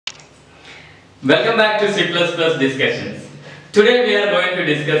Welcome back to C++ discussions. Today we are going to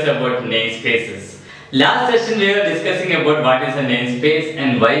discuss about namespaces. Last session we were discussing about what is a namespace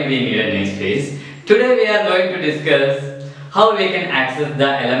and why we need a namespace. Today we are going to discuss how we can access the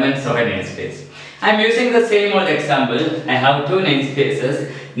elements of a namespace. I am using the same old example. I have two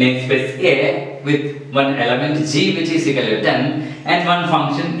namespaces, namespace A with one element G which is equal to 10 and one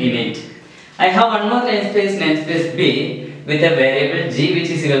function in it. I have one more namespace, namespace B with a variable G which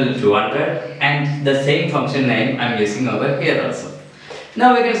is equal to 200 and the same function name I am using over here also.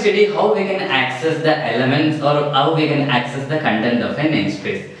 Now we can study how we can access the elements or how we can access the content of a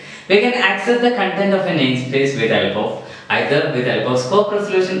namespace. We can access the content of a namespace with help of either with help of scope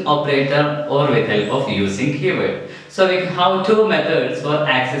resolution operator or with help of using keyword. So we have two methods for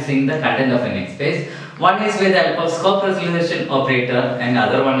accessing the content of a namespace. One is with help of scope resolution operator and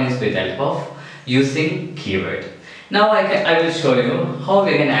other one is with help of using keyword. Now I will show you how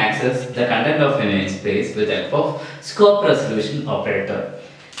we can access the content of a namespace with help of scope resolution operator.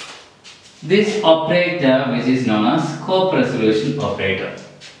 This operator which is known as scope resolution operator.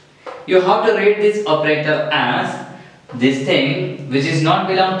 You have to read this operator as this thing which is not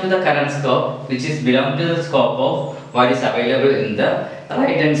belong to the current scope, which is belong to the scope of what is available in the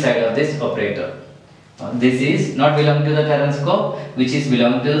right hand side of this operator. This is not belong to the current scope, which is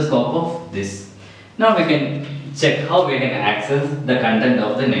belong to the scope of this. Now we can check how we can access the content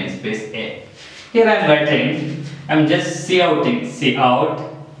of the namespace A. Here I am writing, I am just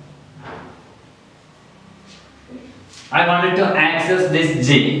cout. I wanted to access this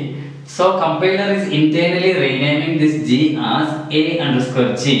G. So compiler is internally renaming this G as A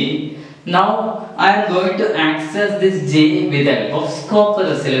underscore G. Now I am going to access this G with the help of scope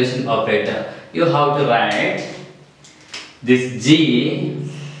resolution operator. You have to write this G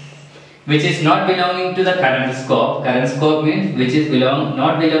which is not belonging to the current scope. Current scope means which is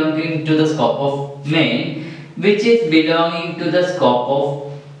not belonging to the scope of main, which is belonging to the scope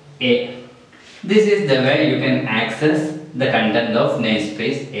of A. This is the way you can access the content of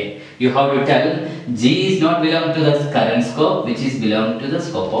namespace A. You have to tell G is not belong to the current scope, which is belong to the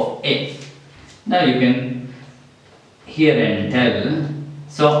scope of A. Now you can here and tell,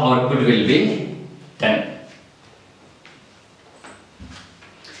 so output will be 10.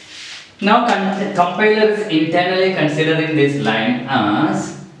 Now compiler is internally considering this line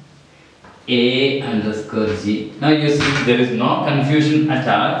as A underscore G. Now you see there is no confusion at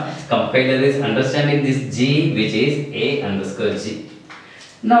all. Compiler is understanding this G which is A underscore G.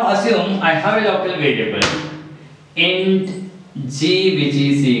 Now assume I have a local variable int G which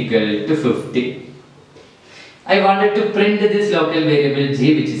is equal to 50. I wanted to print this local variable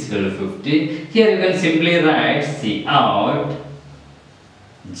G which is equal to 50. Here you can simply write cout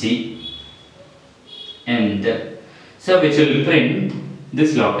G. Enter. So which will print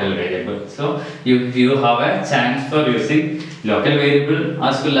this local variable. So you have a chance for using local variable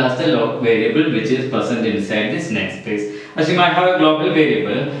as well as the local variable which is present inside this namespace. Assume I have a global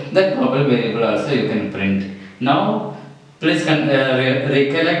variable, that global variable also you can print. Now please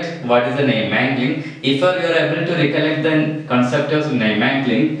recollect what is the name handling. If you are able to recollect the concept of name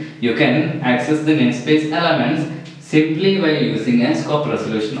handling, you can access the namespace elements simply by using a scope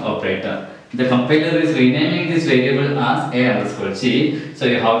resolution operator. The compiler is renaming this variable as A underscore G. So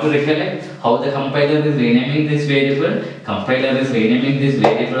you have to recollect how the compiler is renaming this variable. Compiler is renaming this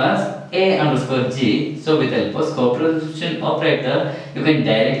variable as A underscore G. So with the help of scope resolution operator, you can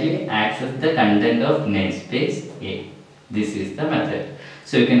directly access the content of namespace A. This is the method.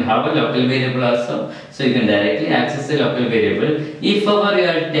 So you can have a local variable also. So you can directly access the local variable. If ever you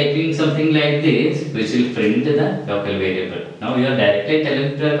are taking something like this, which will print the local variable. Now you are directly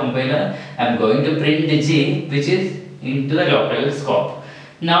telling to the compiler, I am going to print the G which is into the local scope.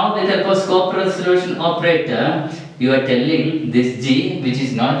 Now with the help of scope resolution operator, you are telling this G which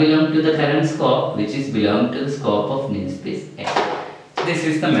is not belong to the current scope, which is belong to the scope of namespace A. This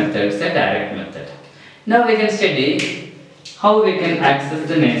is the method, the direct method. Now we can study how we can access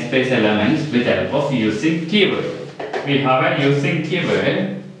the namespace elements with help of using keyword. We have a using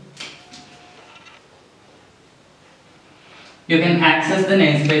keyword. You can access the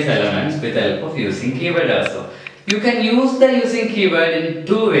namespace elements with help of using keyword also. You can use the using keyword in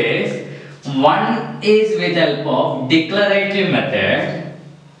two ways. One is with help of declarative method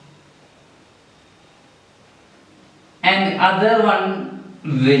and other one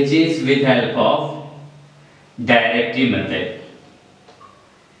which is with help of directive method.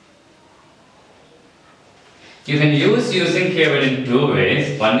 You can use using keyword in two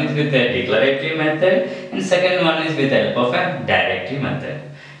ways. One is with a declarative method and second one is with help of a directive method.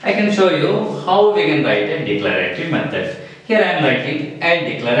 I can show you how we can write a declarative method. Here I am writing a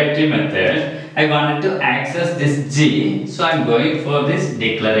declarative method. I wanted to access this G, so I am going for this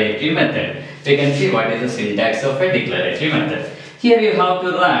declarative method. We can see what is the syntax of a declarative method. Here you have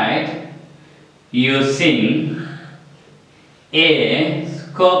to write using a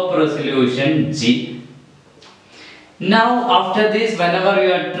scope resolution G. Now after this, whenever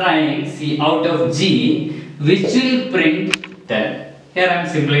you are trying C out of G, which will print 10. Here I am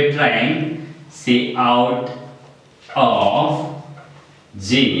simply trying C out of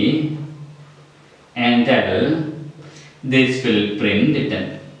G and tell this will print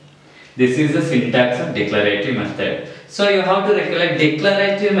 10. This is the syntax of declarative method. So you have to recollect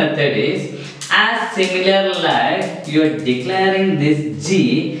declarative method is as similar like you are declaring this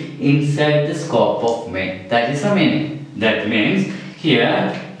G inside the scope of main. That is the meaning. That means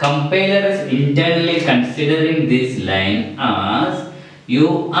here compiler is internally considering this line as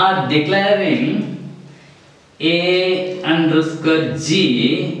you are declaring a underscore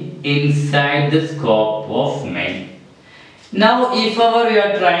G inside the scope of main. Now if ever you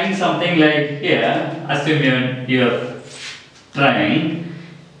are trying something like here, assume you are trying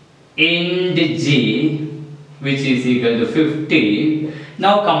int G which is equal to 50.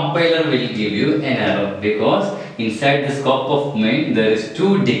 Now compiler will give you an error because inside the scope of main there is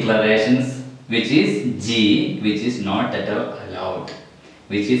two declarations which is G which is not at all allowed,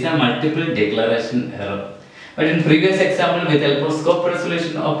 which is a multiple declaration error. But in previous example, with help of scope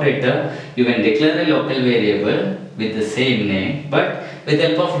resolution operator, you can declare a local variable with the same name, but with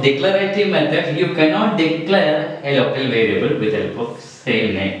help of declarative method, you cannot declare a local variable with help of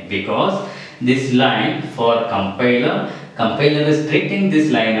same name because this line for compiler is treating this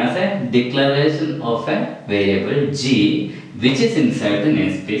line as a declaration of a variable G which is inside the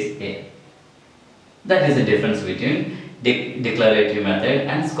namespace A. That is the difference between declarative method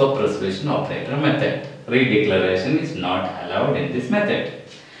and scope resolution operator method. Redeclaration is not allowed in this method.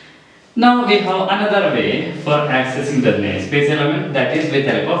 Now we have another way for accessing the namespace element, that is with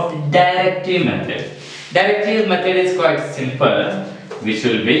help of directive method. Directive method is quite simple, which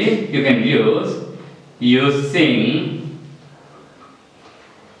will be you can use using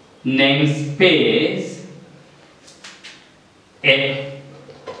namespace A.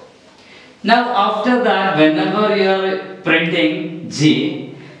 Now after that, whenever you are printing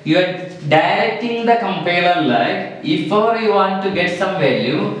G, you are directing the compiler like if ever you want to get some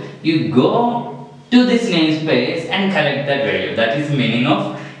value, you go to this namespace and collect that value. That is the meaning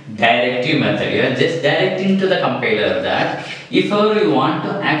of directive method. You are just directing to the compiler that if ever you want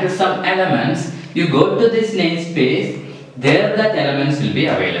to access some elements, you go to this namespace, there that elements will be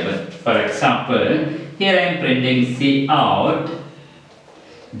available. For example, here I am printing C out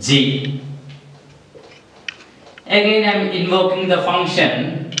G. Again I am invoking the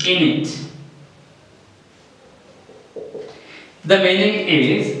function init. The meaning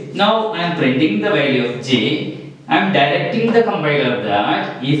is now I am printing the value of G. I am directing the compiler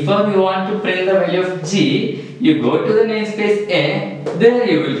that if you want to print the value of G, you go to the namespace A, there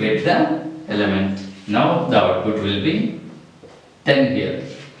you will get the element. Now the output will be 10 here.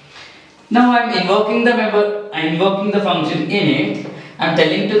 Now I am invoking the function init. I am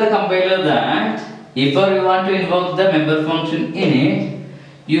telling to the compiler that if you want to invoke the member function init,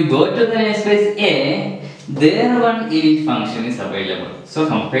 you go to the namespace A, there one init function is available. So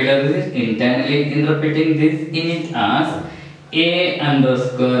compiler is internally interpreting this init as A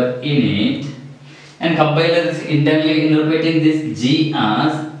underscore init, and compiler is internally interpreting this G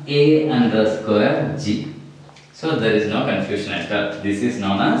as A underscore G. So there is no confusion at all. This is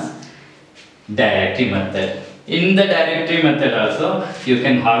known as directive method. In the directive method also, you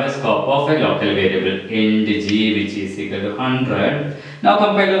can have a scope of a local variable int G which is equal to 100. Now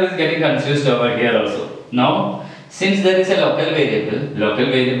compiler is getting confused over here also. Now since there is a local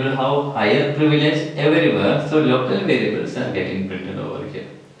variable have higher privilege everywhere, so local variables are getting printed over here.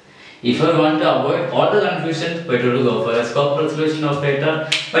 If you want to avoid all the confusion, better to go for a scope resolution operator.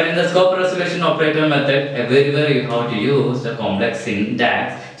 But in the scope resolution operator method, everywhere you have to use the complex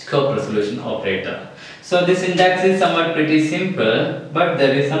syntax scope resolution operator. So this syntax is somewhat pretty simple, but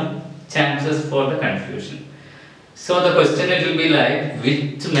there is some chances for the confusion. So the question it will be like,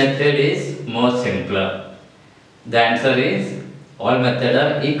 which method is more simpler? The answer is all methods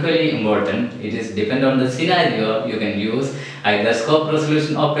are equally important. It is depend on the scenario. You can use either scope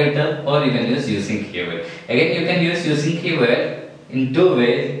resolution operator or you can use using keyword. Again, you can use using keyword in two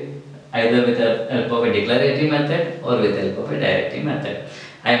ways, either with the help of a declarative method or with the help of a directive method.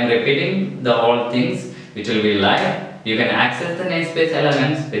 I am repeating the whole things, which will be like you can access the namespace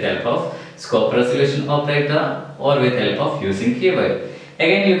elements with help of scope resolution operator or with help of using keyword.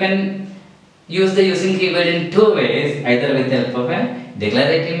 Again, you can use the using keyword in two ways, either with the help of a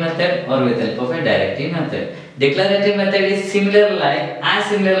declarative method or with the help of a directive method. Declarative method is similar like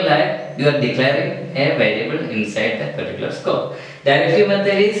you are declaring a variable inside that particular scope. Directive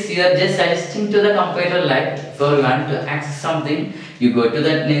method is you are just suggesting to the compiler like if you want to access something, you go to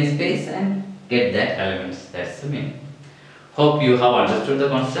that namespace and get that elements. That's the meaning. Hope you have understood the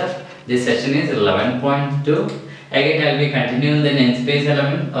concept. This session is 11.2. Again, I will be continuing the namespace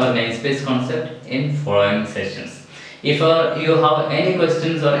element or namespace concept in following sessions. If you have any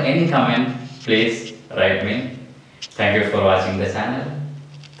questions or any comment, please write me. Thank you for watching the channel.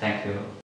 Thank you.